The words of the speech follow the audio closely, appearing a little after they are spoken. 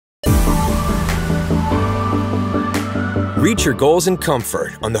Reach your goals in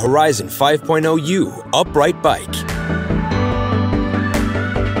comfort on the Horizon 5.0U upright bike.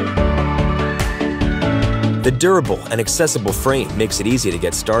 The durable and accessible frame makes it easy to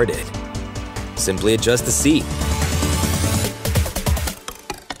get started. Simply adjust the seat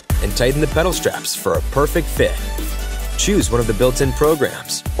and tighten the pedal straps for a perfect fit. Choose one of the built-in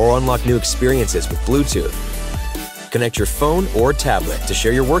programs or unlock new experiences with Bluetooth. Connect your phone or tablet to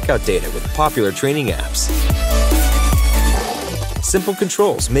share your workout data with popular training apps. Simple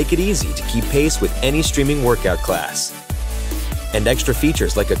controls make it easy to keep pace with any streaming workout class. And extra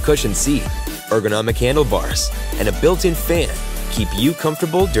features like a cushioned seat, ergonomic handlebars, and a built-in fan keep you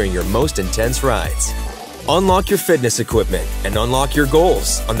comfortable during your most intense rides. Unlock your fitness equipment and unlock your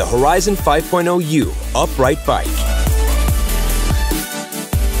goals on the Horizon 5.0U upright bike.